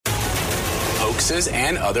hoaxes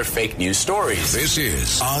and other fake news stories. This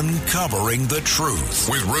is Uncovering the Truth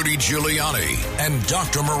with Rudy Giuliani and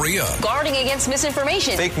Dr. Maria. Guarding against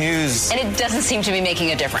misinformation. Fake news. And it doesn't seem to be making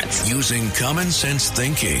a difference. Using common sense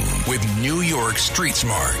thinking with New York street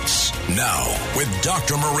smarts. Now, with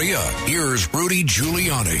Dr. Maria, here's Rudy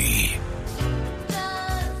Giuliani.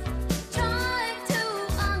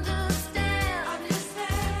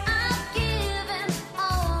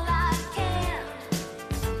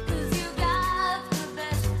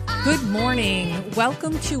 Good morning.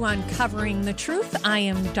 Welcome to Uncovering the Truth. I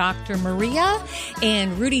am Dr. Maria,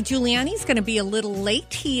 and Rudy Giuliani is going to be a little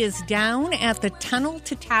late. He is down at the Tunnel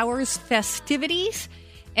to Towers festivities.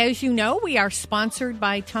 As you know, we are sponsored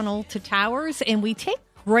by Tunnel to Towers, and we take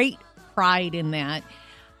great pride in that.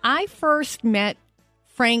 I first met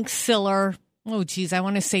Frank Siller, I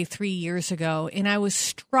want to say 3 years ago, and I was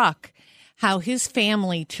struck how his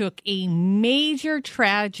family took a major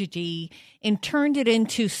tragedy and turned it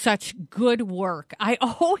into such good work. I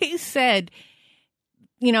always said,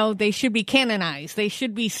 they should be canonized. They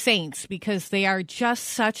should be saints because they are just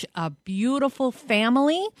such a beautiful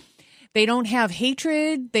family. They don't have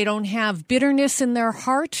hatred. They don't have bitterness in their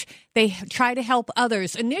heart. They try to help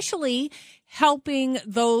others. Initially, helping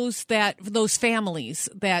those families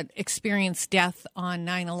that experienced death on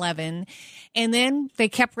 9/11. And then they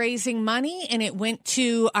kept raising money, and it went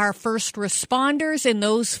to our first responders and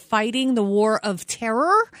those fighting the war of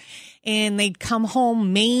terror. And they'd come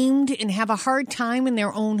home maimed and have a hard time in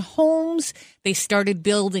their own homes. They started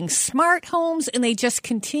building smart homes, and they just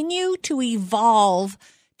continue to evolve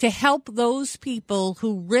to help those people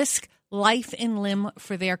who risk life and limb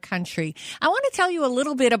for their country. I want to tell you a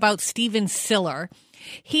little bit about Stephen Siller.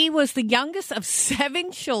 He was the youngest of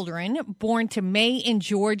 7 children born to May and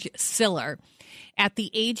George Siller. At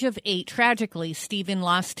the age of 8, tragically, Stephen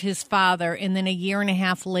lost his father, and then a year and a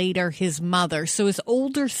half later, his mother. So his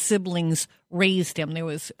older siblings raised him. There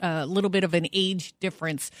was a little bit of an age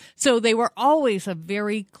difference. So they were always a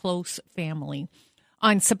very close family.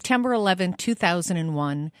 On September 11,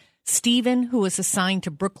 2001, Stephen, who was assigned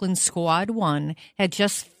to Brooklyn Squad 1, had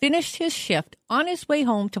just finished his shift on his way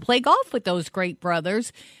home to play golf with those great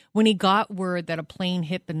brothers when he got word that a plane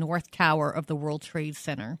hit the North Tower of the World Trade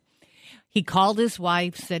Center. He called his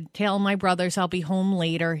wife, said, "Tell my brothers I'll be home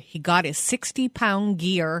later." He got his 60-pound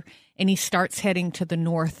gear, and he starts heading to the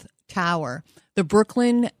North Tower. The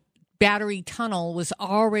Brooklyn Battery Tunnel was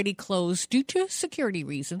already closed due to security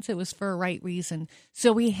reasons. It was for a right reason.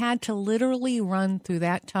 So he had to literally run through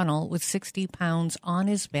that tunnel with 60 pounds on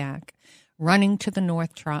his back, running to the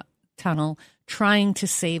North Tunnel, trying to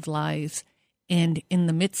save lives. And in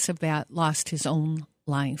the midst of that, lost his own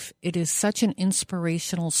life. It is such an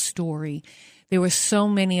inspirational story. There were so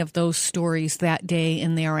many of those stories that day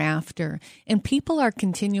and thereafter. And people are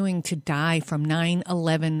continuing to die from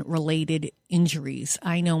 9/11 related injuries.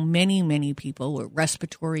 I know many, many people with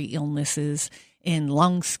respiratory illnesses and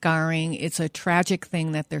lung scarring. It's a tragic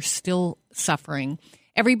thing that they're still suffering.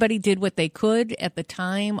 Everybody did what they could at the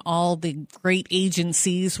time. All the great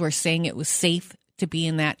agencies were saying it was safe to be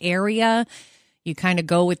in that area. You kind of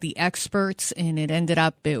go with the experts, and it ended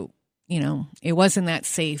up it wasn't that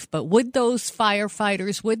safe. But would those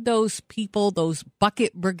firefighters, would those people, those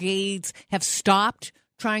bucket brigades have stopped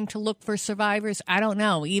trying to look for survivors? I don't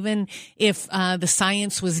know. Even if the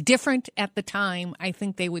science was different at the time, I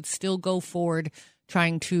think they would still go forward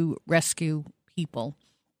trying to rescue people.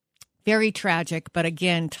 Very tragic. But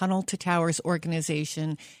again, Tunnel to Towers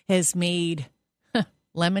organization has made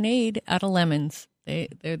lemonade out of lemons.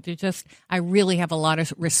 They're just, I really have a lot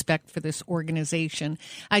of respect for this organization.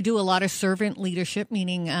 I do a lot of servant leadership,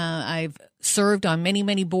 meaning I've served on many,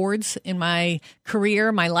 many boards in my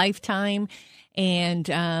career, my lifetime. And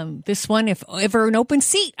this one, if ever an open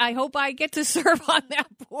seat, I hope I get to serve on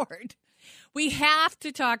that board. We have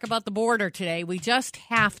to talk about the border today. We just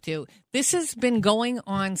have to. This has been going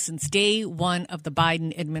on since day one of the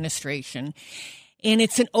Biden administration. And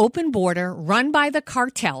it's an open border run by the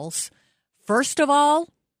cartels. First of all,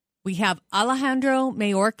 we have Alejandro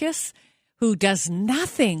Mayorkas, who does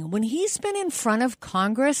nothing. When he's been in front of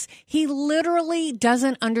Congress, he literally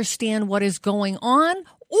doesn't understand what is going on,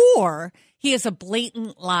 or he is a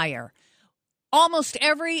blatant liar. Almost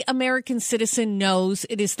every American citizen knows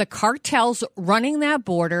it is the cartels running that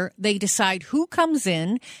border. They decide who comes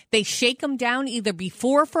in. They shake them down either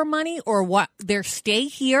before for money or what their stay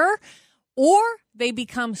here, or they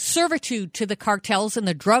become servitude to the cartels in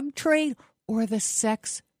the drug trade or the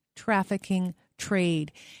sex trafficking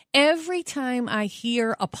trade. Every time I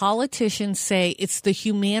hear a politician say it's the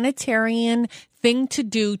humanitarian thing to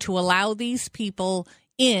do to allow these people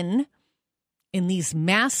in, in these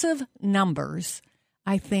massive numbers,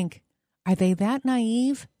 I think, are they that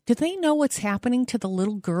naive? Do they know what's happening to the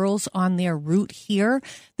little girls on their route here?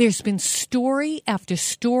 There's been story after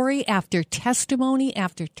story after testimony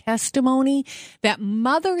that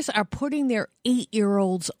mothers are putting their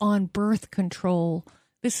 8-year-olds on birth control.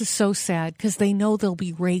 This is so sad because they know they'll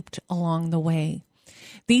be raped along the way.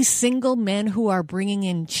 These single men who are bringing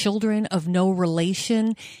in children of no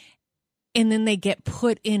relation, and then they get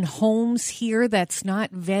put in homes here that's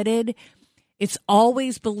not vetted. It's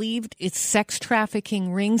always believed it's sex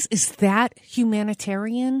trafficking rings. Is that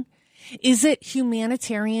humanitarian? Is it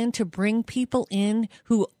humanitarian to bring people in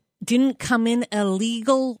who didn't come in a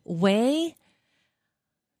legal way?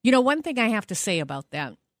 You know, one thing I have to say about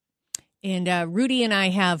that, and Rudy and I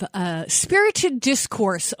have a spirited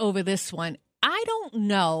discourse over this one. I don't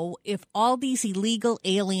know if all these illegal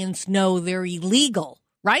aliens know they're illegal,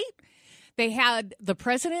 right? They had the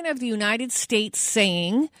president of the United States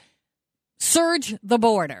saying, surge the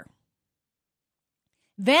border.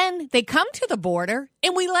 Then they come to the border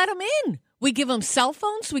and we let them in. We give them cell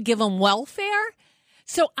phones. We give them welfare.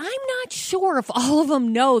 So I'm not sure if all of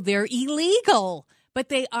them know they're illegal, but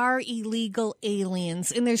they are illegal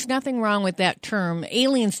aliens. And there's nothing wrong with that term.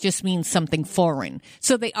 Aliens just means something foreign.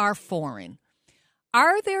 So they are foreign.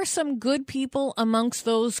 Are there some good people amongst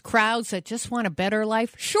those crowds that just want a better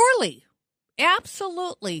life? Surely.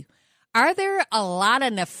 Absolutely. Are there a lot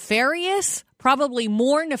of nefarious, probably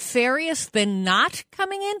more nefarious than not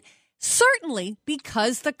coming in? Certainly,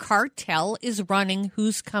 because the cartel is running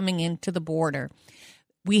who's coming into the border.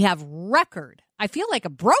 We have I feel like a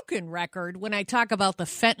broken record when I talk about the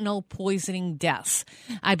fentanyl poisoning deaths.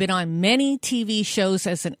 I've been on many TV shows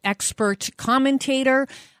as an expert commentator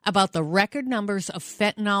about the record numbers of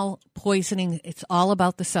fentanyl poisoning. It's all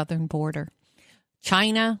about the southern border.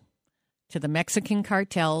 China to the Mexican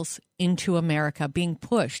cartels into America being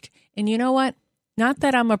pushed. And you know what? Not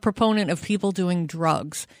that I'm a proponent of people doing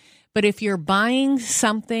drugs, but if you're buying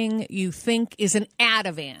something you think is an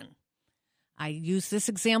Ativan, I use this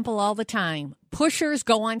example all the time. Pushers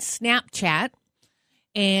go on Snapchat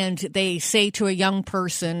and they say to a young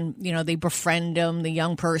person, you know, they befriend them. The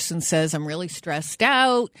young person says, I'm really stressed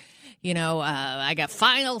out. You know, I got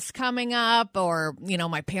finals coming up, or, you know,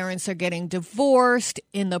 my parents are getting divorced.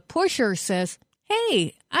 And the pusher says,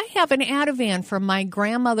 hey, I have an Ativan from my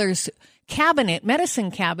grandmother's medicine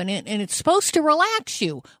cabinet, and it's supposed to relax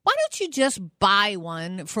you. Why don't you just buy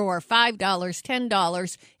one for $5,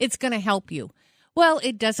 $10? It's going to help you. Well,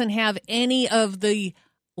 it doesn't have any of the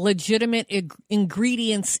legitimate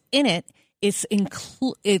ingredients in it.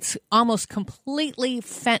 It's almost completely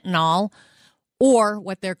fentanyl, or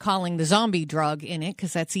what they're calling the zombie drug in it,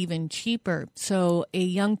 because that's even cheaper. So a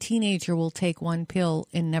young teenager will take one pill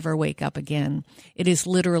and never wake up again. It is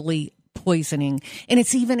literally poisoning. And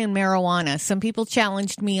it's even in marijuana. Some people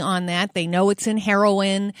challenged me on that. They know it's in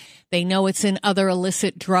heroin. They know it's in other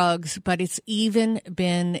illicit drugs, but it's even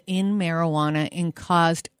been in marijuana and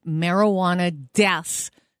caused marijuana deaths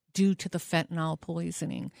due to the fentanyl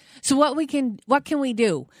poisoning. So what can we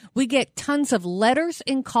do? We get tons of letters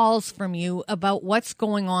and calls from you about what's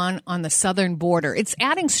going on the southern border. It's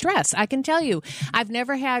adding stress. I can tell you, I've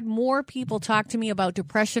never had more people talk to me about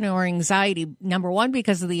depression or anxiety. Number one,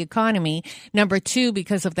 because of the economy. Number two,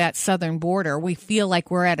 because of that southern border. We feel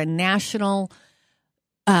like we're at a national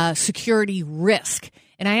security risk.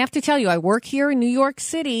 And I have to tell you, I work here in New York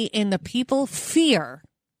City, and the people fear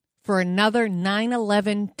for another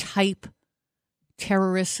 9/11 type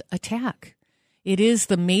terrorist attack. It is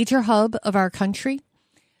the major hub of our country,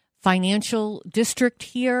 financial district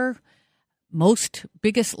here,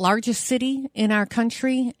 largest city in our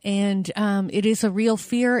country, and it is a real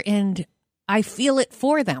fear, and I feel it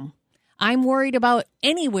for them. I'm worried about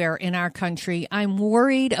anywhere in our country. I'm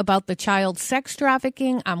worried about the child sex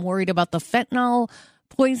trafficking. I'm worried about the fentanyl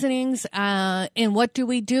poisonings. And what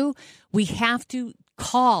do? We have to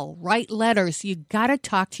write letters. You got to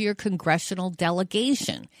talk to your congressional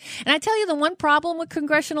delegation. And I tell you, the one problem with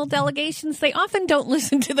congressional delegations, they often don't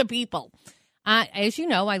listen to the people. As you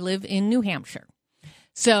know, I live in New Hampshire.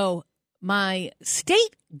 So my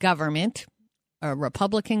state government, a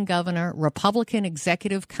Republican governor, Republican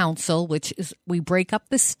executive council, which is, we break up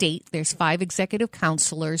the state. There's 5 executive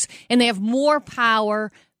counselors, and they have more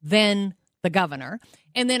power than the governor.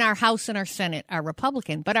 And then our House and our Senate are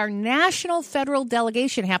Republican. But our national federal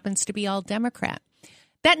delegation happens to be all Democrat.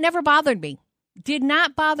 That never bothered me. Did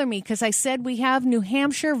not bother me, because I said we have New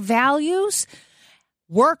Hampshire values,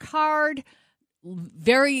 work hard,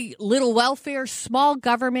 very little welfare, small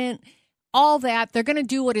government, all that. They're going to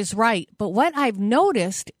do what is right. But what I've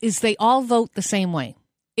noticed is they all vote the same way.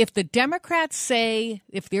 if the Democrats say,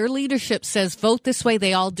 if their leadership says vote this way,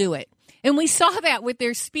 they all do it. And we saw that with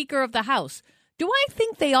their Speaker of the House. Do I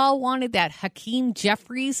think they all wanted that Hakeem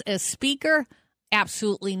Jeffries as Speaker?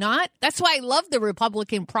 Absolutely not. That's why I love the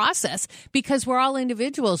Republican process, because we're all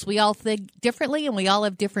individuals. We all think differently and we all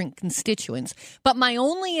have different constituents. But my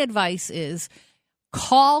only advice is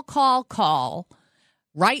call.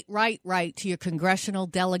 Write to your congressional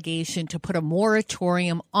delegation to put a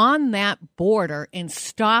moratorium on that border and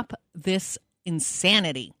stop this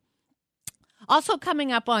insanity. Also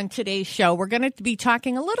coming up on today's show, we're going to be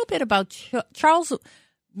talking a little bit about Charles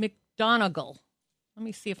McGonigal. Let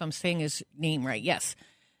me see if I'm saying his name right. Yes,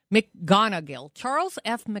 McGonigal, Charles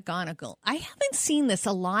F. McGonigal. I haven't seen this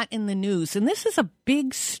a lot in the news, and this is a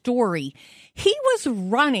big story. He was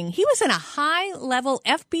in a high-level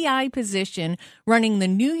FBI position running the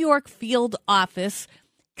New York field office,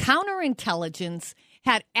 counterintelligence,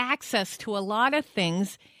 had access to a lot of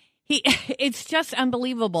things. It's just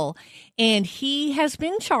unbelievable. And he has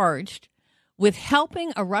been charged with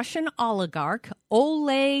helping a Russian oligarch,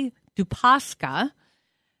 Oleg Deripaska,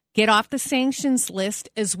 get off the sanctions list,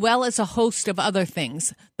 as well as a host of other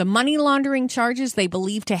things. The money laundering charges they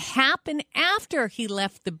believe to happen after he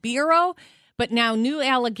left the Bureau, but now new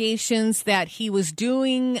allegations that he was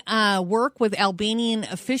doing work with Albanian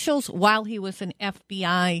officials while he was an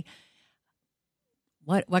FBI,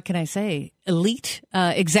 what can I say, elite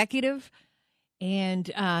executive.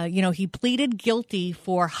 And, he pleaded guilty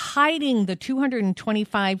for hiding the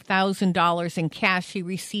 $225,000 in cash he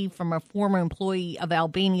received from a former employee of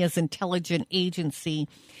Albania's intelligence agency.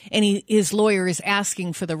 And his lawyer is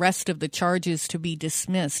asking for the rest of the charges to be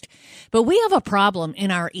dismissed. But we have a problem in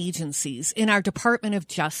our agencies, in our Department of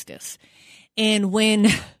Justice. And when...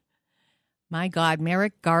 My God,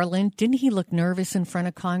 Merrick Garland, didn't he look nervous in front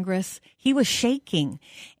of Congress? He was shaking.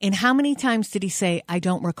 And how many times did he say, I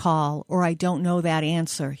don't recall, or I don't know that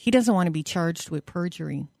answer? He doesn't want to be charged with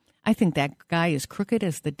perjury. I think that guy is crooked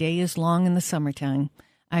as the day is long in the summertime.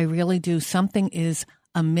 I really do. Something is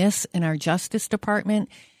amiss in our Justice Department,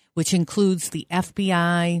 which includes the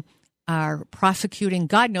FBI, our prosecuting.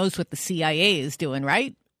 God knows what the CIA is doing,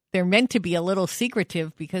 right? They're meant to be a little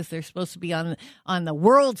secretive because they're supposed to be on the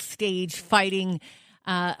world stage fighting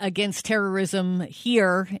against terrorism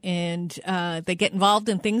here, and they get involved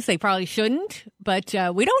in things they probably shouldn't. But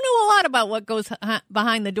we don't know a lot about what goes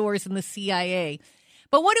behind the doors in the CIA.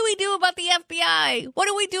 But what do we do about the FBI? What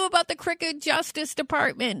do we do about the crooked Justice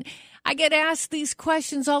Department? I get asked these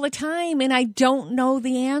questions all the time, and I don't know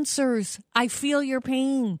the answers. I feel your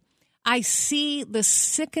pain. I see the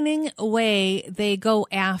sickening way they go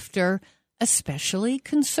after, especially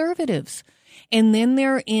conservatives. And then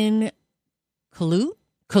they're in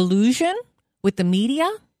collusion with the media,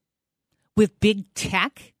 with big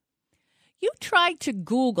tech. You try to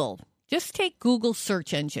Google, just take Google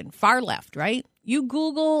search engine, far left, right? You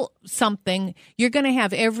Google something, you're going to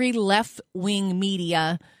have every left-wing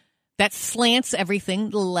media that slants everything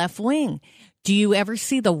the left wing. Do you ever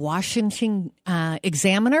see the Washington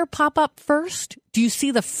Examiner pop up first? Do you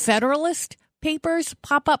see the Federalist papers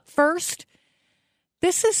pop up first?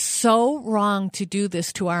 This is so wrong to do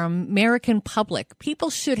this to our American public.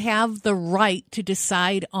 People should have the right to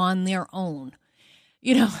decide on their own.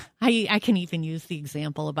 You know, I can even use the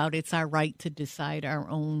example about it's our right to decide our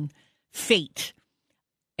own fate.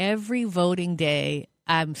 Every voting day,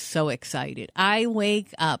 I'm so excited. I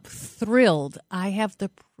wake up thrilled. I have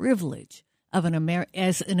the privilege of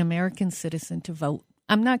as an American citizen to vote.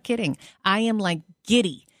 I'm not kidding. I am like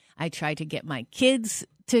giddy. I try to get my kids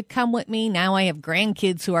to come with me. Now I have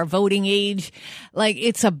grandkids who are voting age. Like,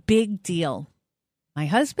 it's a big deal. My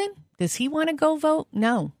husband, does he want to go vote?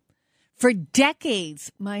 No. For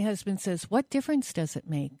decades, my husband says, what difference does it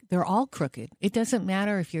make? They're all crooked. It doesn't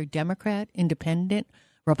matter if you're Democrat, Independent,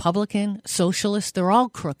 Republican, Socialist, they're all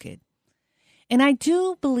crooked. And I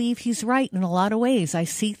do believe he's right in a lot of ways. I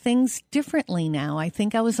see things differently now. I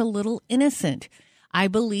think I was a little innocent. I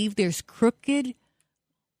believe there's crooked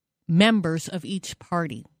members of each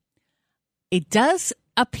party. It does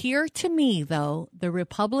appear to me, though, the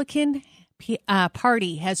Republican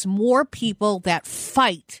Party has more people that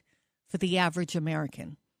fight for the average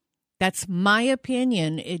American. That's my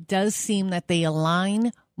opinion. It does seem that they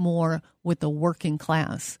align more with the working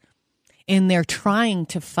class. And they're trying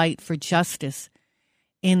to fight for justice.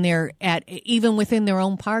 And even within their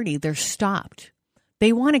own party, they're stopped.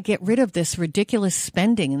 They want to get rid of this ridiculous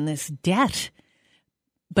spending and this debt.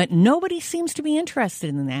 But nobody seems to be interested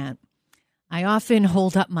in that. I often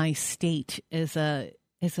hold up my state as a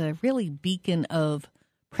really beacon of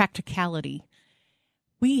practicality.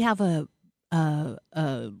 We have a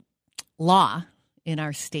law in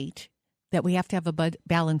our state that we have to have a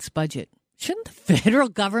balanced budget. Shouldn't the federal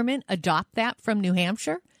government adopt that from New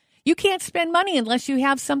Hampshire? You can't spend money unless you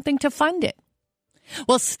have something to fund it.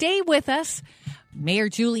 Well, stay with us. Mayor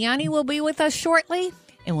Giuliani will be with us shortly,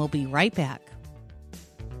 and we'll be right back.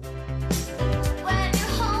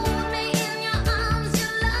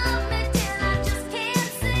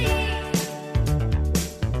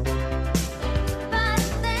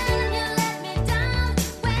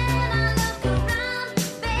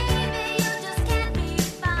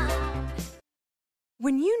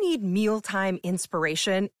 When you need mealtime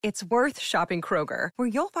inspiration, it's worth shopping Kroger, where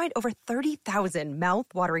you'll find over 30,000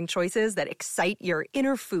 mouth-watering choices that excite your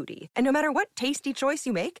inner foodie. And no matter what tasty choice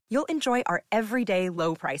you make, you'll enjoy our everyday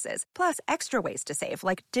low prices, plus extra ways to save,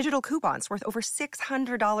 like digital coupons worth over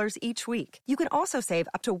 $600 each week. You can also save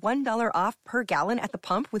up to $1 off per gallon at the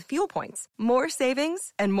pump with fuel points. More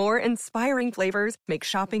savings and more inspiring flavors make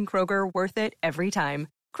shopping Kroger worth it every time.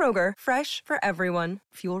 Kroger, fresh for everyone.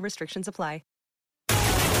 Fuel restrictions apply.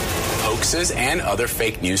 Hoaxes and other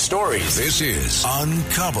fake news stories. This is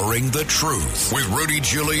Uncovering the Truth with Rudy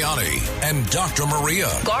Giuliani and Dr. Maria.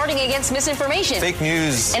 Guarding against misinformation. Fake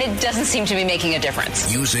news. And it doesn't seem to be making a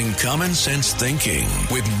difference. Using common sense thinking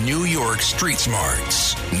with New York Street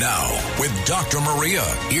Smarts. Now, with Dr. Maria,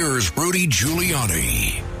 here's Rudy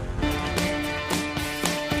Giuliani.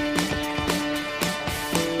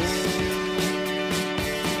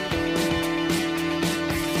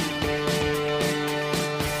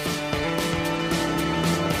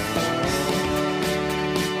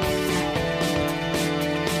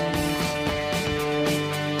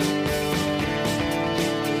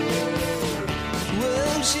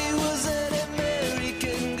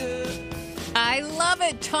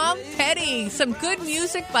 Tom Petty, some good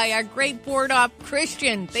music by our great board-op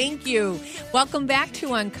Christian. Thank you. Welcome back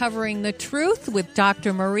to Uncovering the Truth with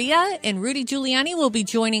Dr. Maria, and Rudy Giuliani will be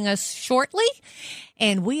joining us shortly.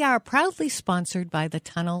 And we are proudly sponsored by the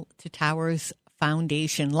Tunnel to Towers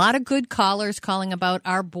Foundation. A lot of good callers calling about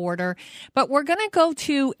our border, but we're going to go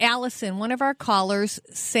to Allison, one of our callers,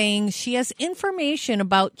 saying she has information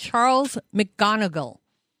about Charles McGonigal.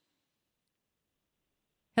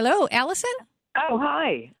 Hello, Allison? Oh,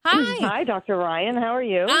 hi. Hi. Hi, Dr. Ryan. How are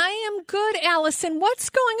you? I am good, Allison. What's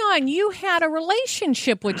going on? You had a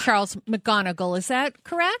relationship with Charles McGonigal. Is that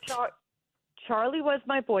correct? Charlie was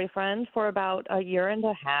my boyfriend for about a year and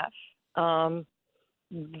a half.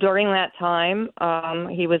 During that time,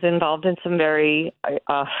 he was involved in some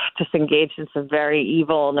just engaged in some very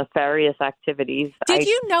evil, nefarious activities. Did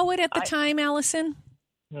you know it at the time, Allison?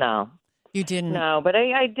 No. You didn't? No, but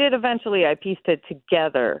I did eventually. I pieced it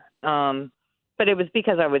together. But it was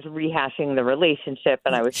because I was rehashing the relationship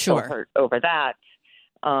and I was so hurt over that.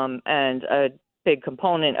 And a big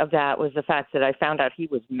component of that was the fact that I found out he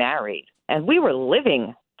was married and we were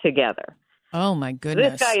living together. Oh, my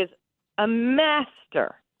goodness. This guy is a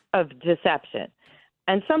master of deception.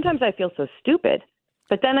 And sometimes I feel so stupid,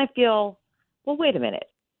 but then I feel, well, wait a minute.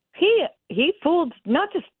 He fooled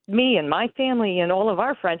not just me and my family and all of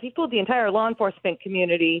our friends. He fooled the entire law enforcement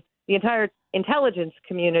community, the entire intelligence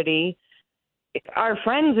community, our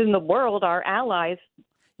friends in the world, our allies.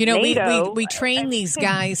 You know, NATO, we train these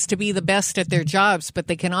guys to be the best at their jobs, but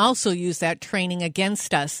they can also use that training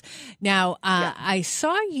against us. Now, I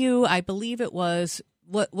saw you, I believe it was,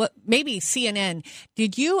 maybe CNN.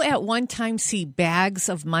 Did you at one time see bags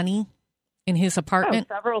of money in his apartment?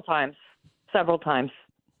 Oh, several times.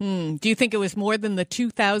 Do you think it was more than the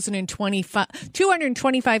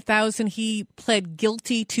 $225,000 he pled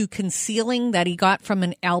guilty to concealing that he got from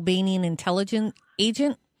an Albanian intelligence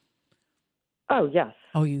agent? Oh, yes.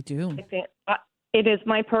 Oh, you do? I think, it is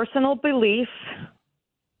my personal belief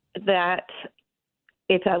that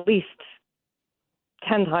it's at least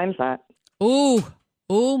 10 times that. Oh,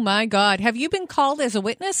 my God. Have you been called as a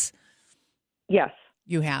witness? Yes.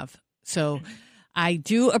 You have. So I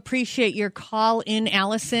do appreciate your call in,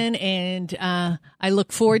 Allison, and I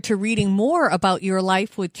look forward to reading more about your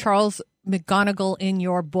life with Charles McGonigal in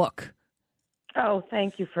your book. Oh,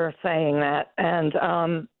 thank you for saying that. And,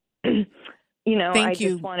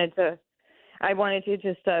 I wanted to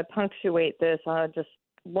just punctuate this. Just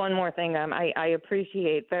one more thing. I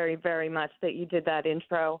appreciate very, very much that you did that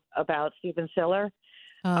intro about Stephen Siller.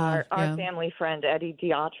 Our family friend, Eddie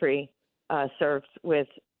Diatri, served with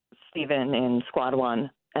Stephen in Squad 1.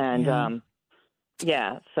 And,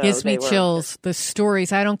 so gives me chills. The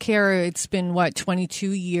stories, I don't care. It's been,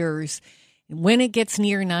 22 years. When it gets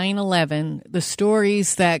near 9/11, the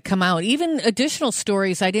stories that come out, even additional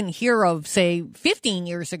stories I didn't hear of, say, 15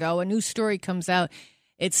 years ago, a new story comes out,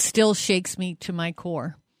 it still shakes me to my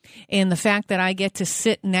core. And the fact that I get to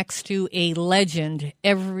sit next to a legend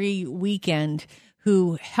every weekend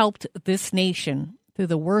who helped this nation through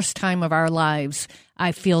the worst time of our lives,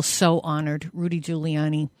 I feel so honored. Rudy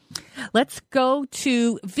Giuliani. Let's go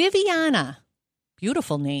to Viviana.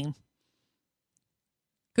 Beautiful name.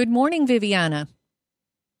 Good morning, Viviana.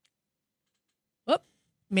 Oh,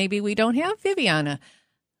 maybe we don't have Viviana.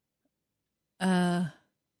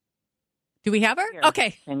 Do we have her? Here.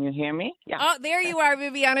 Okay. Can you hear me? Yeah. Oh, there you are,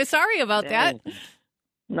 Viviana. Sorry about that.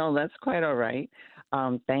 No, that's quite all right.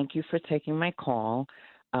 Thank you for taking my call.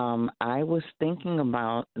 I was thinking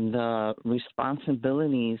about the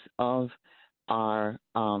responsibilities of our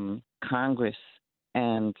Congress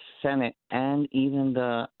and Senate and even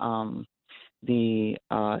the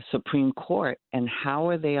Supreme Court, and how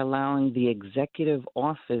are they allowing the executive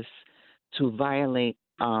office to violate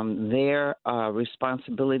their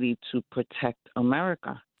responsibility to protect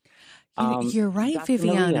America? You're right, Dr.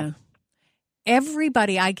 Viviana. Maria.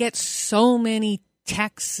 Everybody, I get so many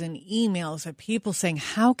texts and emails of people saying,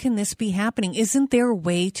 how can this be happening? Isn't there a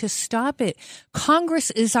way to stop it?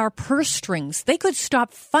 Congress is our purse strings. They could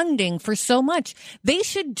stop funding for so much. They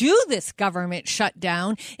should do this government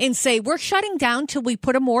shutdown and say, we're shutting down till we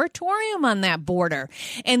put a moratorium on that border.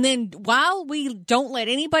 And then while we don't let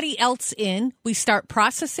anybody else in, we start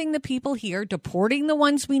processing the people here, deporting the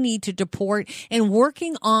ones we need to deport, and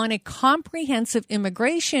working on a comprehensive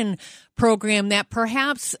immigration program that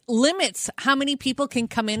perhaps limits how many people can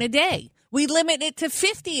come in a day. We limit it to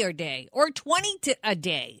 50 a day or 20 a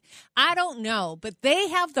day. I don't know, but they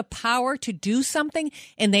have the power to do something,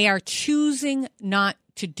 and they are choosing not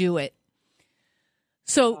to do it.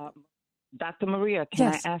 So, Dr. Maria,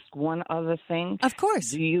 can yes. I ask one other thing? Of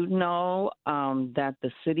course. Do you know that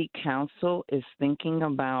the city council is thinking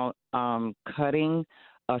about cutting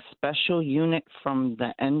a special unit from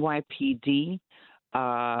the NYPD?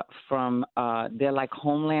 From they're like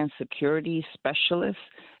Homeland Security specialists,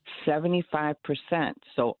 75%.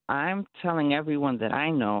 So I'm telling everyone that I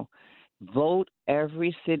know, vote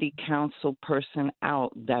every city council person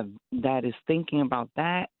out that is thinking about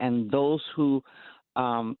that, and those who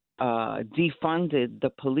defunded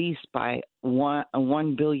the police by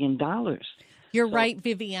 $1 billion. You're right,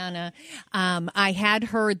 Viviana. I had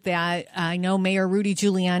heard that. I know Mayor Rudy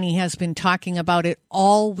Giuliani has been talking about it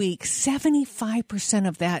all week. 75%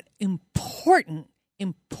 of that important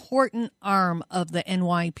arm of the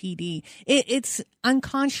NYPD. It's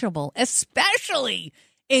unconscionable, especially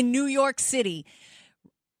in New York City.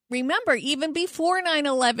 Remember, even before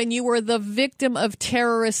 9/11, you were the victim of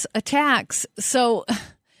terrorist attacks. So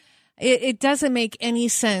it doesn't make any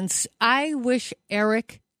sense. I wish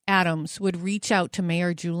Eric Adams would reach out to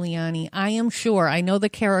Mayor Giuliani. I am sure, I know the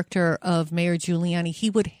character of Mayor Giuliani, he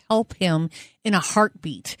would help him in a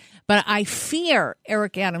heartbeat. But I fear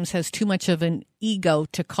Eric Adams has too much of an ego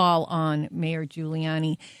to call on Mayor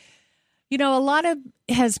Giuliani. You know, a lot of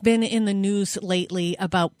has been in the news lately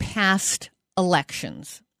about past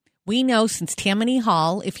elections. We know since Tammany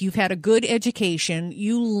Hall, if you've had a good education,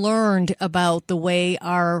 you learned about the way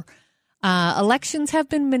our elections have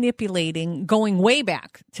been manipulating, going way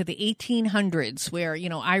back to the 1800s, where, you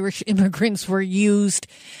know, Irish immigrants were used.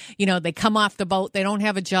 You know, they come off the boat, they don't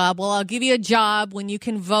have a job. Well, I'll give you a job when you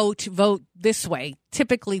can vote this way,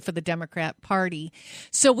 typically for the Democrat Party.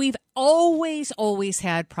 So we've always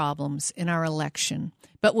had problems in our election,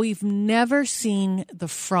 but we've never seen the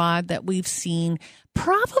fraud that we've seen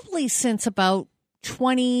probably since about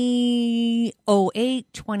 2008,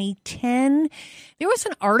 2010. There was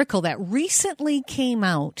an article that recently came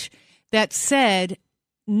out that said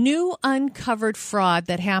new uncovered fraud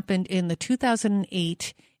that happened in the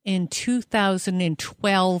 2008 and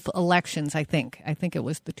 2012 elections. I think it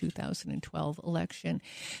was the 2012 election.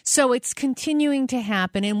 So it's continuing to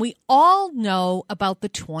happen. And we all know about the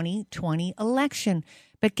 2020 election.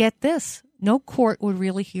 But get this. No court would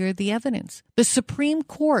really hear the evidence. The Supreme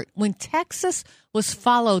Court, when Texas was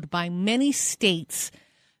followed by many states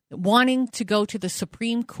wanting to go to the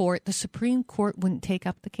Supreme Court wouldn't take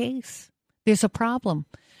up the case. There's a problem.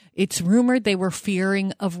 It's rumored they were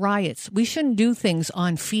fearing of riots. We shouldn't do things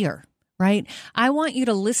on fear, right? I want you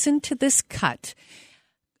to listen to this cut.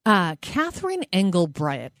 Catherine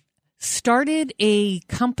Engelbrecht started a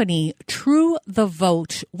company, True the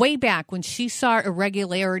Vote, way back when she saw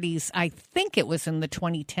irregularities. I think it was in the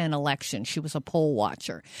 2010 election. She was a poll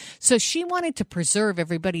watcher. So she wanted to preserve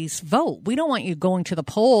everybody's vote. We don't want you going to the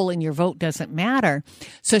poll and your vote doesn't matter.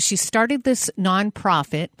 So she started this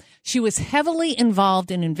nonprofit She was heavily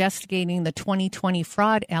involved in investigating the 2020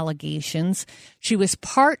 fraud allegations. She was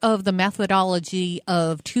part of the methodology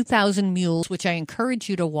of 2,000 Mules, which I encourage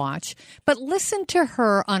you to watch. But listen to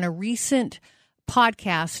her on a recent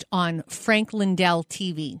podcast on Frank Lindell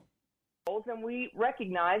TV. And we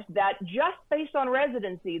recognized that just based on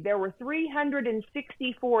residency, there were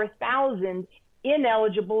 364,000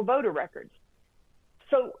 ineligible voter records.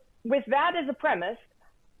 So with that as a premise,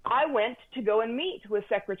 I went to go and meet with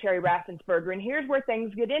Secretary Raffensperger, and here's where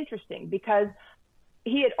things get interesting, because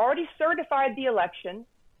he had already certified the election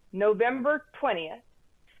November 20th.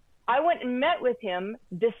 I went and met with him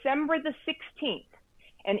December the 16th,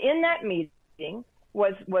 and in that meeting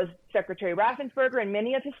was Secretary Raffensperger and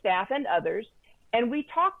many of his staff and others, and we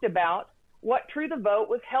talked about what True the Vote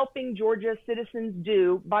was helping Georgia citizens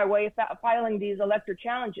do by way of filing these elector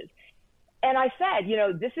challenges. And I said,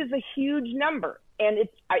 this is a huge number, and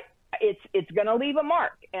it's going to leave a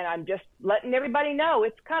mark, and I'm just letting everybody know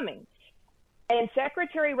it's coming. And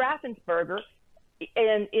Secretary Raffensperger,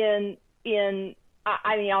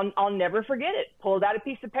 I'll never forget it, pulled out a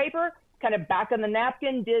piece of paper, kind of back on the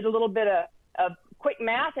napkin, did a little bit of quick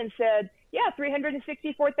math, and said,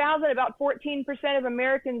 364,000, about 14% of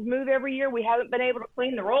Americans move every year. We haven't been able to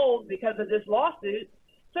clean the rolls because of this lawsuit.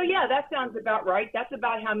 So, that sounds about right. That's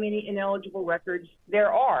about how many ineligible records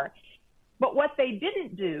there are. But what they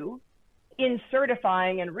didn't do in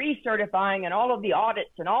certifying and recertifying and all of the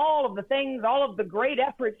audits and all of the things, all of the great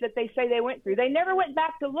efforts that they say they went through, they never went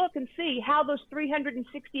back to look and see how those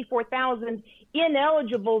 364,000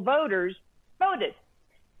 ineligible voters voted.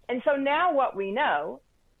 And so now what we know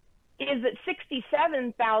is that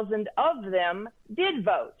 67,000 of them did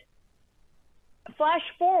vote. Flash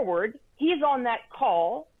forward, he's on that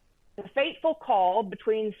call, the fateful call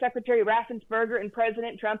between Secretary Raffensperger and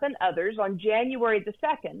President Trump and others on January the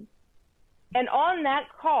 2nd. And on that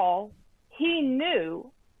call, he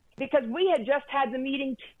knew, because we had just had the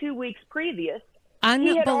meeting 2 weeks previous.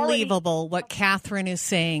 Unbelievable what Catherine is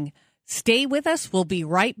saying. Stay with us. We'll be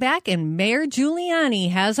right back, and Mayor Giuliani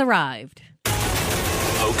has arrived.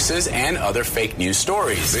 Hoaxes and other fake news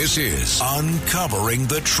stories. This is Uncovering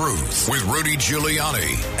the Truth with Rudy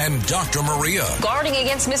Giuliani and Dr. Maria. Guarding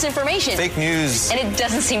against misinformation. Fake news. And it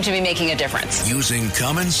doesn't seem to be making a difference. Using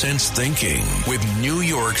common sense thinking with New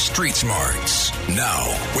York Street Smarts. Now,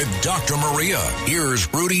 with Dr. Maria, here's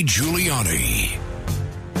Rudy Giuliani.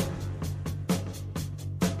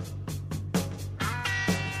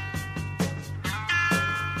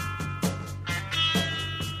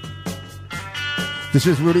 This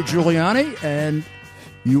is Rudy Giuliani, and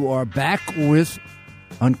you are back with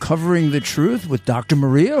Uncovering the Truth with Dr.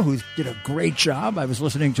 Maria, who did a great job. I was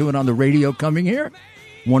listening to it on the radio coming here.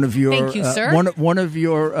 One of your, thank you, sir. One of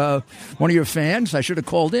your fans. I should have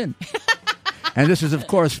called in. And this is, of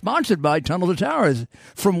course, sponsored by Tunnel to Towers,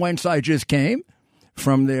 from whence I just came,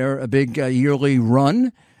 from their big yearly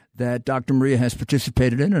run that Dr. Maria has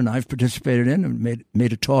participated in, and I've participated in, and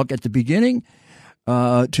made a talk at the beginning.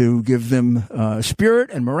 To give them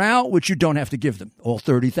spirit and morale, which you don't have to give them, all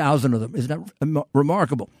 30,000 of them. Isn't that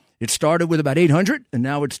remarkable? It started with about 800, and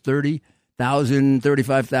now it's 30,000,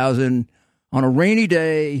 35,000 on a rainy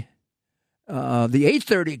day. The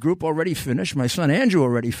 8:30 group already finished. My son Andrew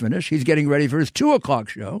already finished. He's getting ready for his 2 o'clock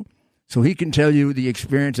show, so he can tell you the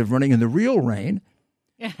experience of running in the real rain.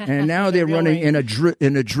 And now they're running in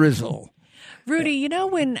a drizzle. Rudy,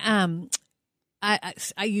 when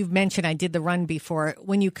you've mentioned I did the run before.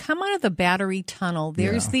 When you come out of the Battery Tunnel,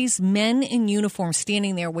 there's these men in uniform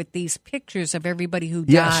standing there with these pictures of everybody who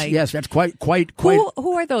died. Yes, that's quite.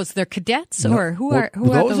 Who are those? They're cadets, or who are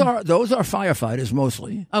those are firefighters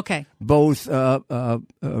mostly. Okay, both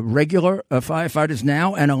regular firefighters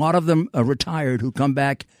now, and a lot of them are retired who come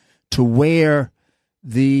back to wear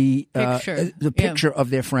the picture of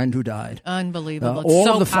their friend who died. Unbelievable! All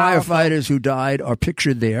so of the powerful. firefighters who died are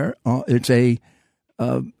pictured there. It's a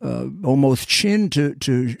almost chin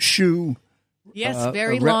to shoe. Yes,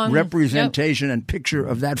 very long representation and picture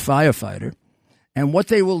of that firefighter. And what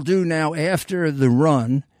they will do now after the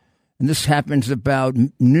run, and this happens about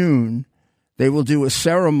noon, they will do a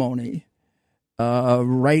ceremony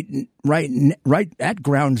right at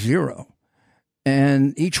ground zero.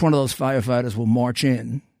 And each one of those firefighters will march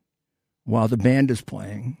in while the band is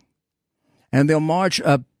playing. And they'll march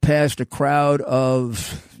up past a crowd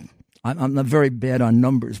of, I'm not very bad on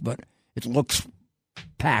numbers, but it looks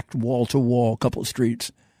packed wall to wall, a couple of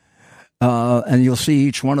streets. And you'll see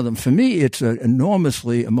each one of them. For me, it's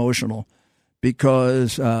enormously emotional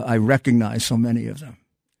because I recognize so many of them.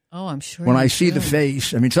 Oh, I'm sure. When I see the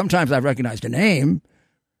face, I mean, sometimes I recognize the name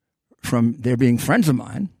from their being friends of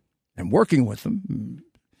mine and working with them.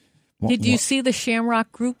 Did you see the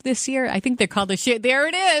Shamrock group this year? I think they're called There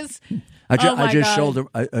it is. I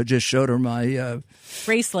just showed her my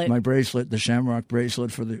bracelet. My bracelet, the Shamrock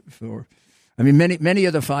bracelet for. I mean, many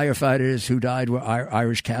of the firefighters who died were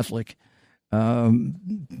Irish Catholic. I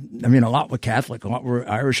mean, a lot were Catholic, a lot were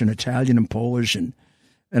Irish and Italian and Polish, and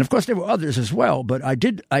of course there were others as well. But I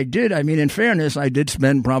did. I mean, in fairness, I did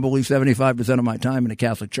spend probably 75% of my time in a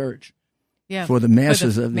Catholic church for the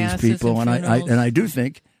masses of these people, and I do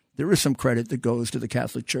think there is some credit that goes to the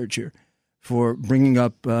Catholic Church here for bringing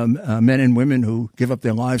up men and women who give up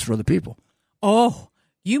their lives for other people. Oh,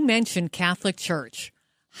 you mentioned Catholic Church.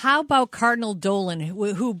 How about Cardinal Dolan,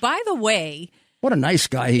 who, by the way, what a nice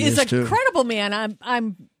guy he is, too. He's an incredible man.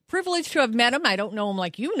 I'm privileged to have met him. I don't know him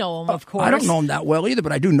like you know him, of course. I don't know him that well either,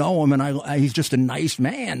 but I do know him, and he's just a nice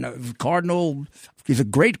man. Cardinal, he's a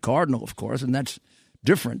great cardinal, of course, and that's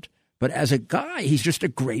different. But as a guy, he's just a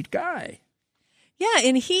great guy. Yeah,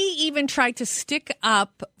 and he even tried to stick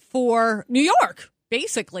up for New York,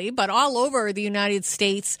 basically, but all over the United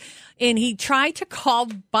States. And he tried to call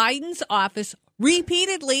Biden's office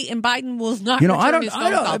repeatedly, and Biden will not return his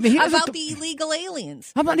phone call. I mean, about the illegal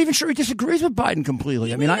aliens. I'm not even sure he disagrees with Biden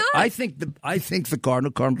completely. I think the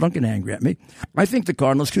Cardinal don't get angry at me. I think the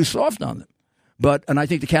Cardinal's too soft on them. And I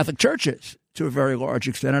think the Catholic Church is, to a very large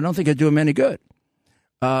extent. I don't think it'd do them any good.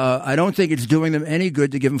 I don't think it's doing them any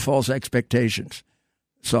good to give them false expectations.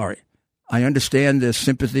 Sorry. I understand the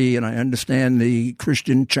sympathy, and I understand the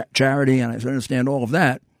Christian charity, and I understand all of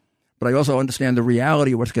that. But I also understand the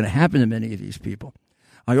reality of what's going to happen to many of these people.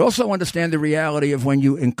 I also understand the reality of when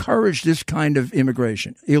you encourage this kind of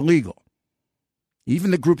immigration, illegal, even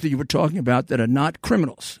the group that you were talking about that are not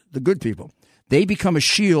criminals, the good people, they become a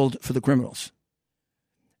shield for the criminals.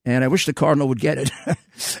 And I wish the Cardinal would get it.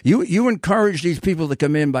 You encourage these people to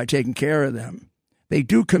come in by taking care of them. They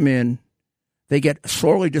do come in. They get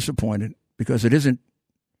sorely disappointed because it isn't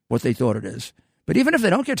what they thought it is. But even if they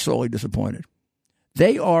don't get sorely disappointed,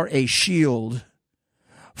 they are a shield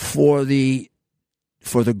for the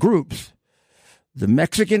groups, the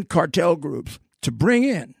Mexican cartel groups, to bring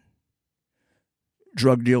in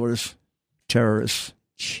drug dealers, terrorists,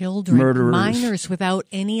 children, murderers, minors without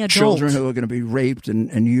any adult. Children who are going to be raped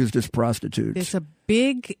and used as prostitutes. There's a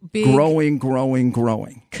big growing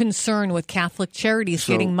concern with Catholic Charities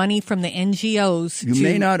getting money from the NGOs. You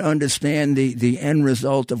may not understand the end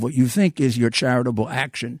result of what you think is your charitable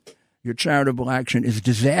action. Your charitable action is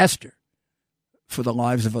disaster for the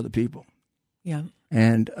lives of other people. Yeah.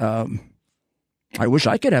 And I wish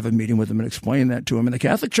I could have a meeting with them and explain that to them. And the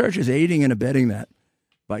Catholic Church is aiding and abetting that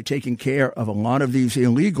by taking care of a lot of these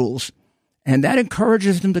illegals. And that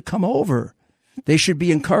encourages them to come over. They should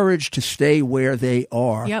be encouraged to stay where they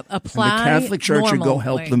are. Yep, apply and the Catholic Church should go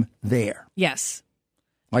help them there. Yes.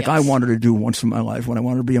 Like I wanted to do once in my life when I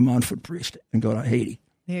wanted to be a Montfort priest and go to Haiti.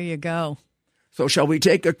 There you go. So shall we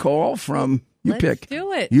take a call from you? Let's pick.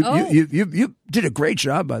 Do it. You did a great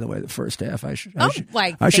job, by the way, the first half. I should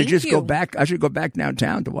just go back. I should go back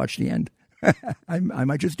downtown to watch the end. I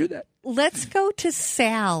might just do that. Let's go to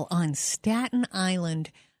Sal on Staten Island,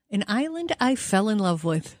 an island I fell in love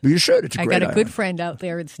with. You should. It's a great I got a island. good friend out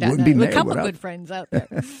there in Staten Island. A couple of good friends out there.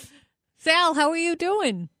 Sal, how are you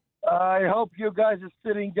doing? I hope you guys are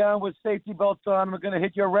sitting down with safety belts on. We're going to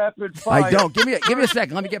hit your rapid fire. I don't. Give me a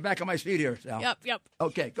second. Let me get back on my feet here, Sal. Yep.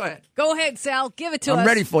 Okay, go ahead. Go ahead, Sal. Give it to us. I'm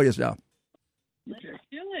ready for you, Sal. Let's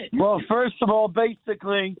do it. Well, first of all,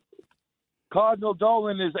 basically, Cardinal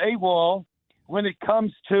Dolan is AWOL when it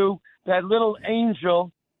comes to that little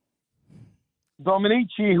angel,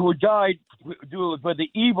 Dominici, who died for the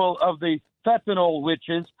evil of the fentanyl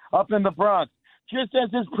witches up in the Bronx. Just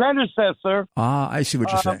as his predecessor... I see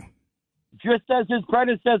what you're saying. Just as his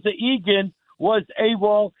predecessor, Egan, was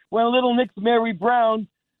AWOL when little Nick's Mary Brown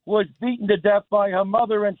was beaten to death by her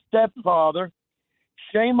mother and stepfather.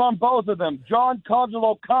 Shame on both of them. John Cardinal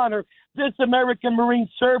O'Connor, this American Marine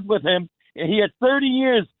served with him. He had 30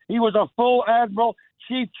 years. He was a full admiral,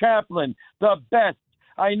 chief chaplain, the best.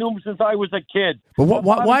 I knew him since I was a kid. But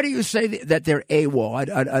why do you say that they're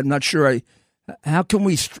AWOL? I'm not sure. How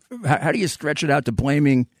do you stretch it out to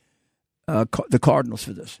blaming the Cardinals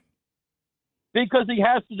for this? Because he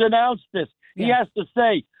has to denounce this. Yeah. He has to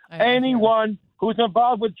say, anyone who's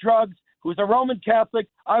involved with drugs, who's a Roman Catholic,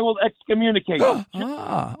 I will excommunicate.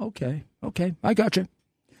 Okay. I got you.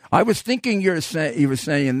 I was thinking you were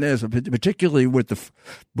saying this, particularly with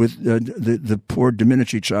the poor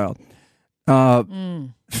Dominici child.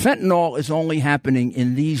 Fentanyl is only happening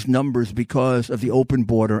in these numbers because of the open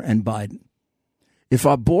border and Biden. If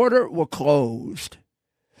our border were closed,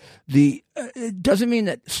 it doesn't mean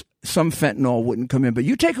that some fentanyl wouldn't come in. But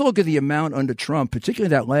you take a look at the amount under Trump, particularly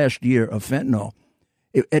that last year of fentanyl.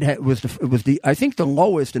 It was I think the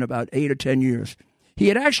lowest in about 8 or 10 years. He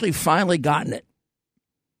had actually finally gotten it.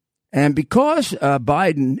 And because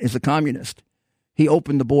Biden is a communist, he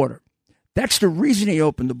opened the border. That's the reason he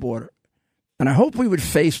opened the border. And I hope we would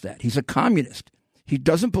face that. He's a communist. He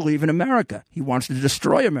doesn't believe in America. He wants to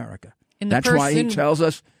destroy America. That's why he tells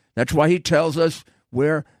us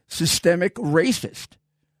we're systemic racist.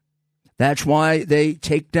 That's why they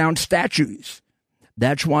take down statues.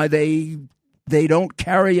 That's why they don't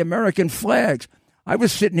carry American flags. I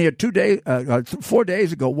was sitting here 4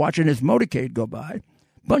 days ago watching his motorcade go by.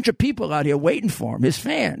 Bunch of people out here waiting for him, his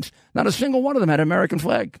fans. Not a single one of them had an American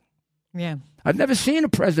flag. Yeah. I've never seen any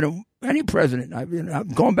president. I'm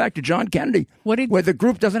going back to John Kennedy, where the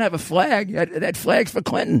group doesn't have a flag. That flag's for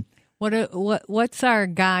Clinton. What's our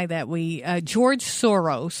guy that George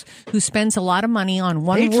Soros, who spends a lot of money on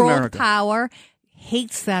one world America. Power,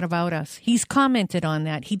 hates that about us. He's commented on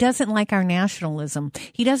that. He doesn't like our nationalism.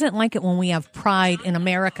 He doesn't like it when we have pride in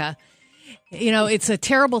America. You know, it's a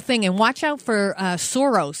terrible thing. And watch out for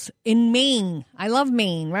Soros in Maine. I love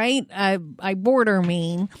Maine, right? I border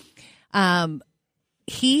Maine.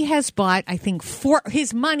 He has bought, I think,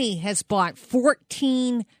 his money has bought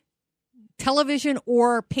 14 television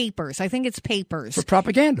or papers. I think it's papers. For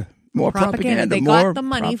propaganda. More propaganda. They got the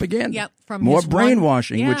money. Propaganda. Yep, from more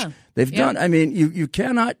brainwashing, which they've Yeah. done. I mean, you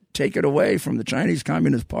cannot take it away from the Chinese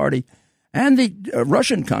Communist Party and the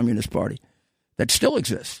Russian Communist Party that still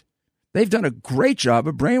exists. They've done a great job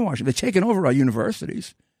of brainwashing. They've taken over our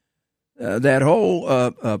universities. That whole,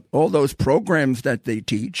 all those programs that they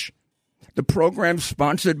teach, the programs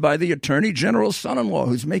sponsored by the Attorney General's son-in-law,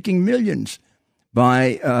 who's making millions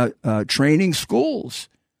by training schools,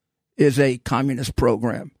 is a communist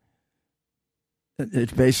program.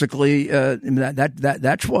 It's basically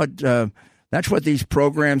that's what these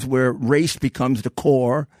programs where race becomes the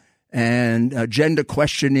core and gender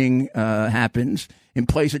questioning happens in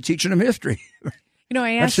place of teaching them history. You know,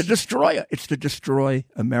 that's to destroy it. It's to destroy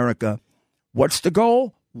America. What's the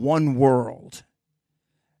goal? One world.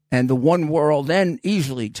 And the one world then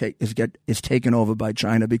easily is taken over by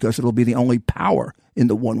China because it'll be the only power in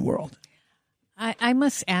the one world. I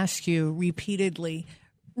must ask you repeatedly,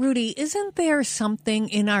 Rudy, isn't there something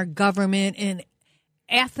in our government, in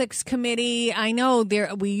ethics committee? I know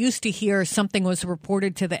we used to hear something was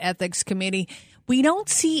reported to the ethics committee. We don't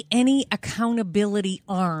see any accountability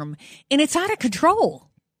arm, and it's out of control.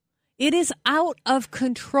 It is out of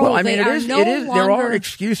control. Well, I mean, there are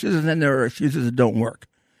excuses, and then there are excuses that don't work.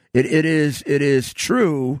 It is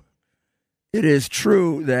true. It is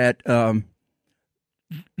true that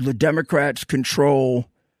the Democrats control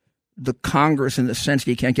the Congress in the sense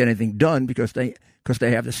that you can't get anything done because they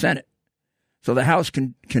have the Senate. So the House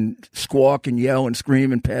can squawk and yell and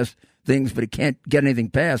scream and pass things, but it can't get anything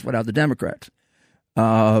passed without the Democrats.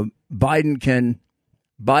 Biden can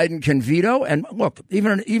veto, and look,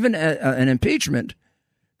 even an impeachment,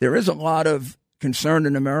 there is a lot of concern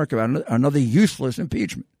in America about another useless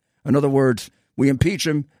impeachment. In other words, we impeach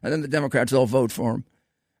him, and then the Democrats all vote for him,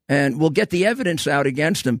 and we'll get the evidence out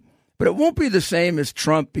against him. But it won't be the same as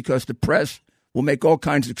Trump because the press will make all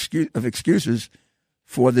kinds of excuses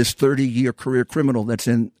for this 30-year career criminal that's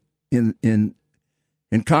in the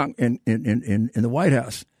White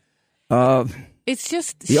House. It's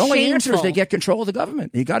just the only shameful. answer is they get control of the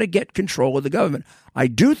government. You got to get control of the government. I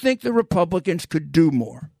do think the Republicans could do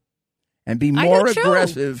more and be more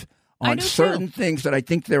aggressive on certain things that I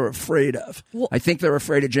think they're afraid of. Well, I think they're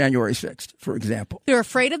afraid of January 6th, for example. They're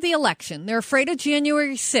afraid of the election. They're afraid of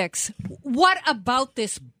January 6th. What about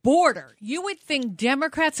this border? You would think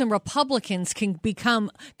Democrats and Republicans can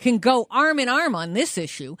go arm in arm on this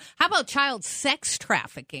issue. How about child sex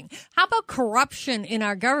trafficking? How about corruption in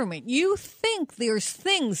our government? You think there's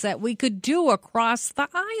things that we could do across the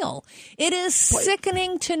aisle. It is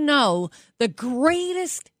sickening to know the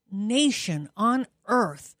greatest nation on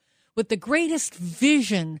earth with the greatest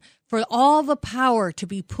vision for all the power to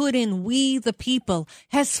be put in we the people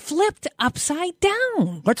has flipped upside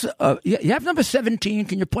down. You have number 17.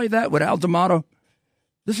 Can you play that with Al D'Amato?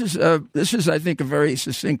 This is I think a very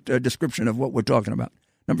succinct description of what we're talking about.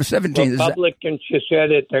 Number 17. Republicans just said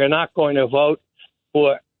that they're not going to vote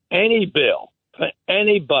for any bill, for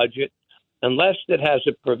any budget, unless it has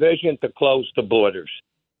a provision to close the borders.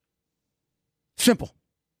 Simple.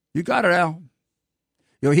 You got it, Al.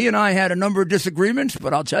 You know, he and I had a number of disagreements,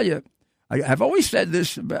 but I'll tell you, I've always said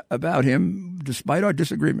this about him, despite our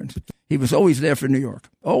disagreements. He was always there for New York.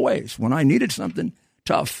 Always. When I needed something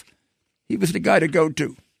tough, he was the guy to go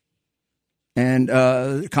to. And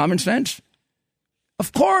common sense,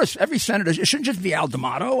 Of course, every senator, it shouldn't just be Al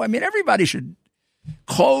D'Amato. I mean, everybody should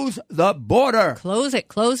close the border. Close it.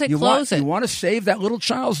 You want to save that little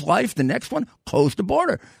child's life, the next one, close the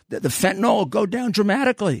border. The fentanyl will go down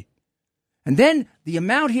dramatically. And then the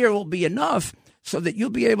amount here will be enough so that you'll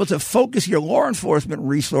be able to focus your law enforcement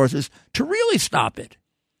resources to really stop it.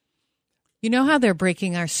 You know how they're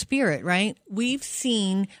breaking our spirit, right? We've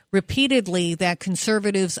seen repeatedly that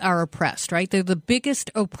conservatives are oppressed, right? They're the biggest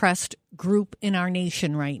oppressed group in our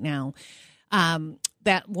nation right now.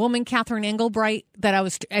 That woman, Catherine Engelbrecht, that I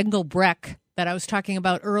was talking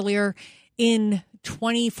about earlier, in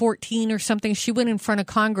 2014 or something, she went in front of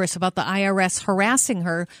Congress about the IRS harassing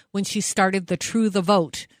her when she started the True the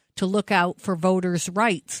Vote to look out for voters'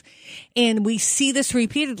 rights. And we see this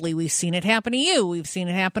repeatedly. We've seen it happen to you. We've seen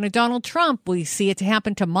it happen to Donald Trump. We see it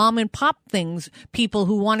happen to mom and pop people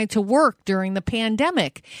who wanted to work during the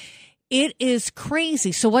pandemic. It is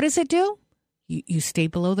crazy. So what does it do? You stay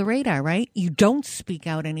below the radar, right? You don't speak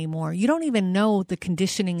out anymore. You don't even know the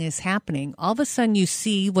conditioning is happening. All of a sudden you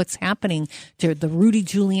see what's happening to the Rudy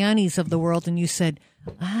Giulianis of the world, and you said,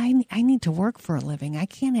 I need to work for a living. I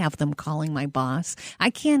can't have them calling my boss. I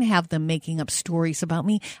can't have them making up stories about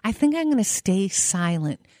me. I think I'm going to stay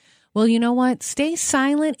silent. Well, you know what? Stay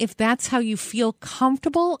silent if that's how you feel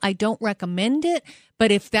comfortable. I don't recommend it,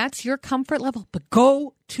 but if that's your comfort level, but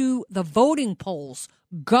go to the voting polls.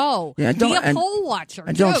 Go. Yeah, be a poll watcher.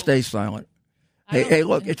 And don't stay silent. Hey,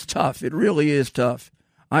 look, it's tough. It really is tough.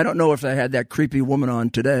 I don't know if they had that creepy woman on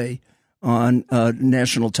today on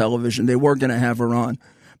national television. They were going to have her on.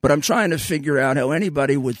 But I'm trying to figure out how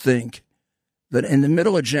anybody would think that in the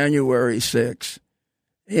middle of January 6th,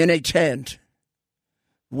 in a tent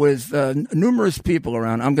with numerous people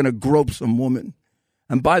around, I'm going to grope some woman.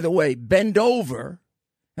 And by the way, bend over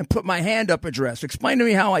and put my hand up address. Explain to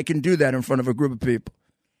me how I can do that in front of a group of people.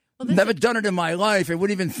 Well, never done it in my life. I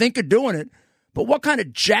wouldn't even think of doing it. But what kind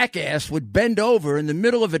of jackass would bend over in the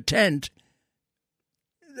middle of a tent?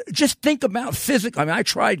 Just think about physical. I mean, I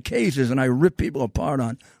tried cases and I ripped people apart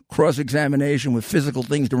on cross-examination with physical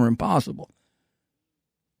things that were impossible.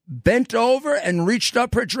 Bent over and reached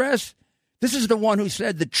up her dress. This is the one who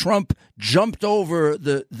said that Trump jumped over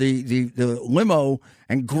the limo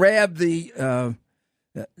and grabbed the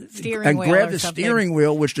steering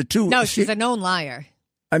wheel, which the two. No, she's a known liar.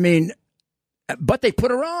 I mean, but they put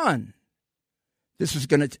her on. This is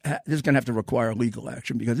going to have to require legal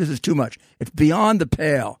action because this is too much. It's beyond the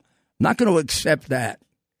pale. I'm not going to accept that.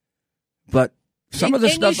 But some of the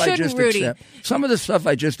stuff I just accept. Some of the stuff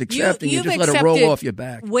I just accept, and you just let it roll off your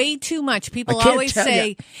back. Way too much. People always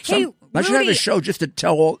say, "Hey, I should have a show just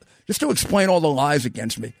to explain all the lies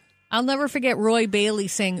against me." I'll never forget Roy Bailey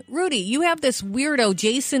saying, "Rudy, you have this weirdo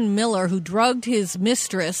Jason Miller who drugged his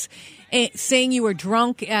mistress, saying you were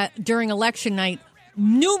drunk during election night.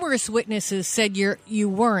 Numerous witnesses said you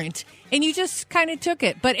weren't, and you just kind of took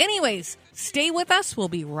it." But anyways, stay with us. We'll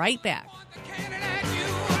be right back.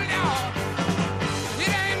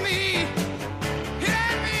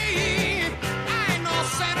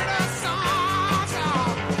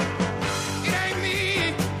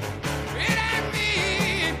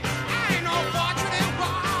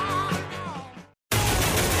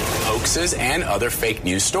 Hoaxes and other fake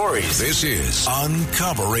news stories. This is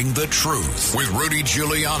Uncovering the Truth with Rudy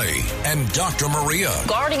Giuliani and Dr. Maria.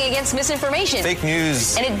 Guarding against misinformation. Fake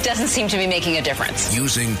news. And it doesn't seem to be making a difference.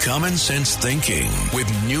 Using common sense thinking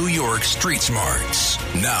with New York street smarts.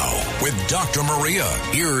 Now, with Dr. Maria,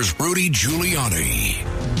 here's Rudy Giuliani.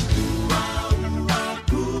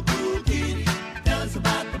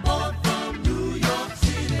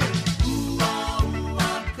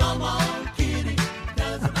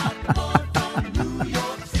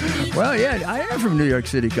 Well, yeah, I am from New York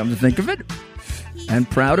City, come to think of it, and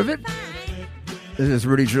proud of it. This is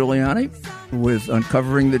Rudy Giuliani with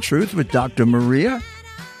Uncovering the Truth with Dr. Maria.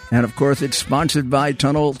 And, of course, it's sponsored by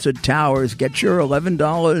Tunnel to Towers. Get your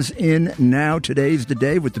 $11 in now. Today's the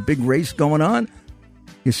day with the big race going on.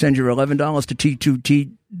 You send your $11 to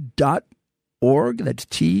T2T.org. That's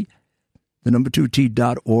T, the number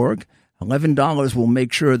 2T.org. $11 will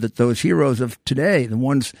make sure that those heroes of today, the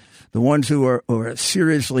ones who are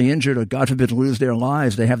seriously injured or, God forbid, lose their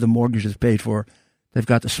lives, they have the mortgages paid for. They've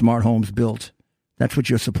got the smart homes built. That's what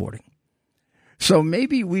you're supporting. So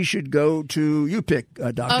maybe we should go to you pick,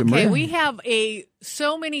 Dr. Maria. Okay, we have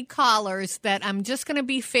so many callers that I'm just going to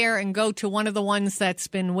be fair and go to one of the ones that's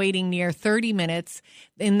been waiting near 30 minutes,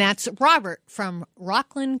 and that's Robert from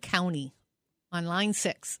Rockland County on line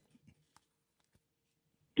 6.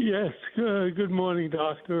 Yes. Good morning,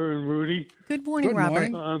 Doctor and Rudy. Good morning,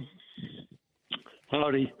 Robert.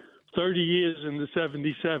 Howdy. 30 years in the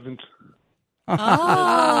 77th.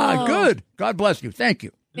 Oh. Good. God bless you. Thank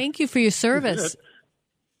you. Thank you for your service.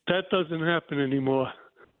 That doesn't happen anymore.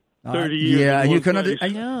 30 years. Yeah, in you one can.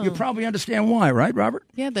 place. You probably understand why, right, Robert?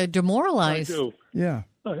 Yeah, they're demoralized. I do. Yeah,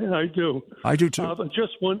 I do. I do too.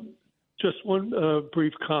 Just one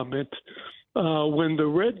brief comment. When the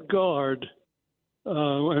Red Guard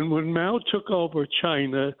and when Mao took over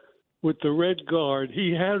China with the Red Guard,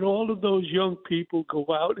 he had all of those young people go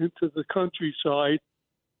out into the countryside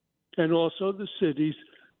and also the cities.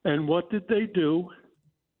 And what did they do?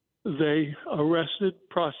 They arrested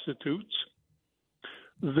prostitutes.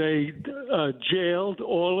 They jailed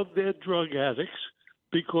all of their drug addicts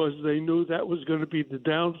because they knew that was going to be the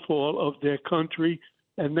downfall of their country.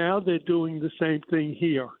 And now they're doing the same thing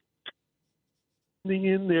here.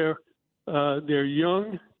 In their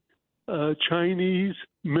young Chinese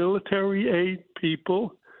military aid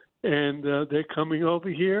people, and they're coming over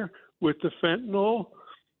here with the fentanyl.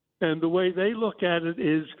 And the way they look at it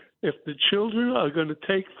is, if the children are going to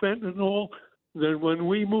take fentanyl, then when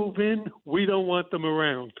we move in, we don't want them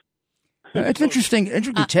around. It's interesting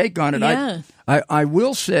take on it. Yeah. I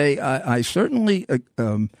will say I certainly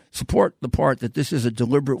support the part that this is a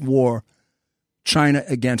deliberate war, China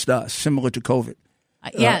against us, similar to COVID.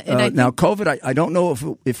 Now, COVID, I don't know if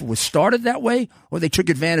it was started that way or they took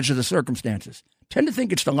advantage of the circumstances. Tend to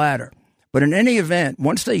think it's the latter. But in any event,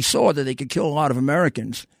 once they saw that they could kill a lot of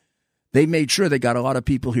Americans, they made sure they got a lot of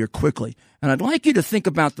people here quickly. And I'd like you to think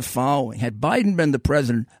about the following. Had Biden been the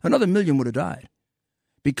president, another million would have died.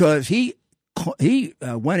 Because he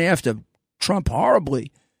went after Trump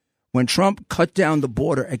horribly when Trump cut down the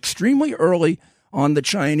border extremely early on the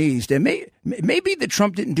Chinese. There maybe that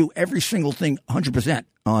Trump didn't do every single thing 100%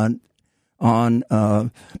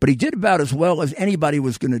 but he did about as well as anybody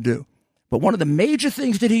was going to do. But one of the major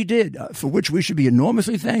things that he did, for which we should be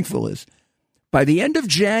enormously thankful, is by the end of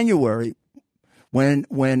January, when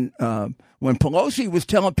Pelosi was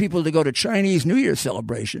telling people to go to Chinese New Year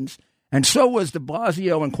celebrations, and so was de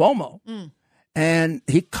Blasio and Cuomo, and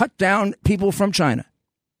he cut down people from China.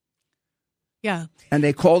 Yeah. And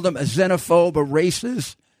they called them a xenophobe, a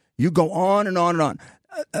racist. You go on and on and on.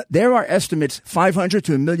 There are estimates 500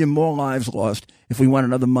 to 1 million more lives lost if we want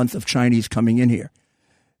another month of Chinese coming in here.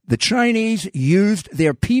 The Chinese used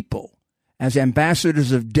their people as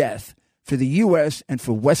ambassadors of death for the U.S. and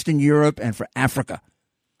for Western Europe and for Africa.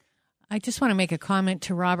 I just want to make a comment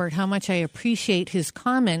to Robert, how much I appreciate his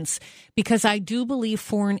comments, because I do believe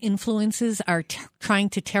foreign influences are trying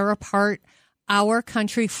to tear apart our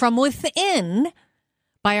country from within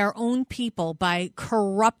by our own people, by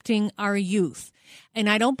corrupting our youth. And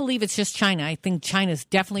I don't believe it's just China. I think China's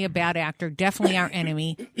definitely a bad actor, definitely our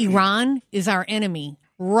enemy. Iran is our enemy.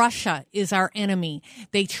 Russia is our enemy.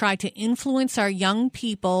 They try to influence our young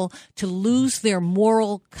people to lose their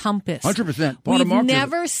moral compass. 100%. We've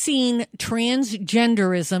never seen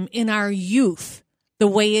transgenderism in our youth the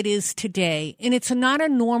way it is today. And it's not a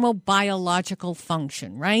normal biological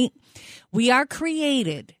function, right? We are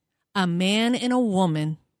created, a man and a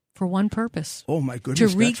woman, for one purpose. Oh, my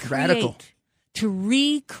goodness, that's radical. To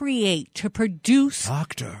recreate, to produce,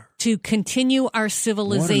 Doctor, to continue our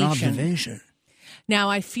civilization. What an observation. Now,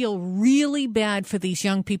 I feel really bad for these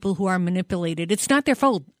young people who are manipulated. It's not their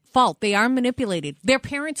fault. They are manipulated. Their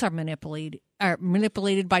parents are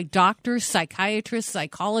manipulated by doctors, psychiatrists,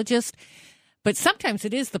 psychologists. But sometimes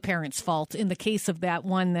it is the parents' fault. In the case of that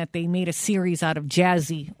one that they made a series out of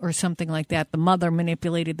Jazzy or something like that, the mother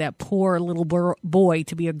manipulated that poor little boy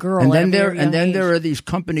to be a girl. And then there are these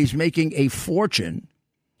companies making a fortune,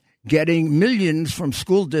 getting millions from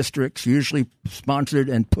school districts, usually sponsored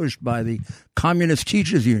and pushed by the Communist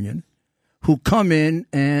Teachers Union, who come in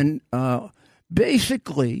and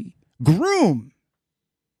basically groom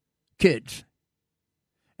kids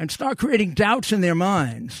and start creating doubts in their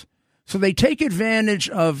minds. So they take advantage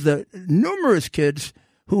of the numerous kids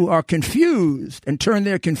who are confused and turn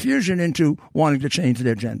their confusion into wanting to change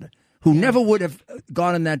their gender, who never would have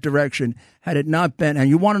gone in that direction had it not been. And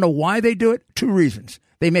you want to know why they do it? 2 reasons.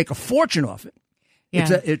 They make a fortune off it.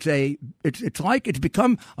 Yeah. It's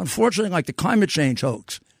become, unfortunately, like the climate change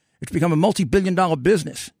hoax. It's become a multi-billion-dollar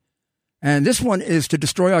business. And this one is to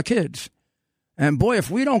destroy our kids. And boy,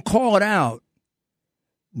 if we don't call it out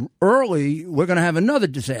early, we're going to have another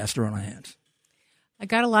disaster on our hands. I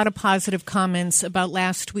got a lot of positive comments about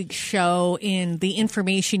last week's show and the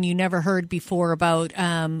information you never heard before about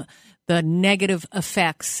the negative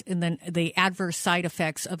effects and then the adverse side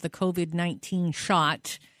effects of the COVID-19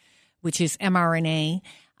 shot, which is mRNA.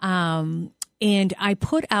 And I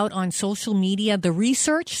put out on social media the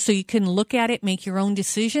research so you can look at it, make your own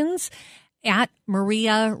decisions, at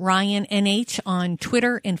Maria Ryan NH on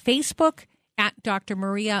Twitter and Facebook, at Dr.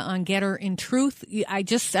 Maria on Getter in Truth. I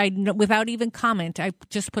without even comment, I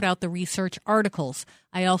just put out the research articles.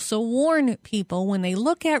 I also warn people when they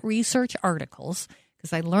look at research articles,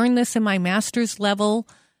 because I learned this in my master's level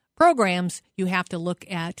programs, you have to look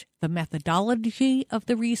at the methodology of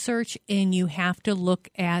the research, and you have to look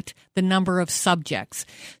at the number of subjects,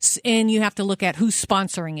 and you have to look at who's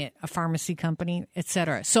sponsoring it, a pharmacy company,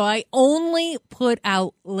 etc. So I only put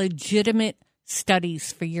out legitimate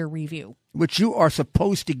studies for your review, which you are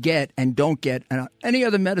supposed to get and don't get. And any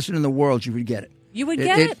other medicine in the world, you would get it. You would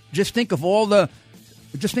get it. Just think of all the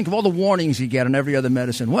warnings you get on every other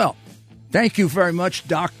medicine. Well, thank you very much,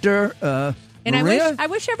 Dr. And Maria. I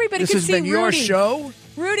wish everybody this could see Rudy. This has been your show.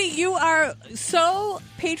 Rudy, you are so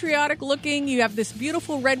patriotic looking. You have this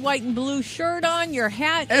beautiful red, white, and blue shirt on. Your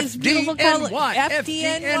hat is beautiful color.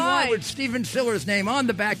 FDNY with Steven Siller's name on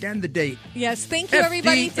the back and the date. Yes, thank you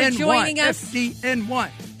everybody for joining us.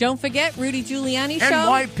 FDNY. Don't forget, Rudy Giuliani Show.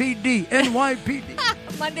 NYPD.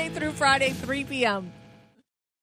 Monday through Friday, 3 p.m.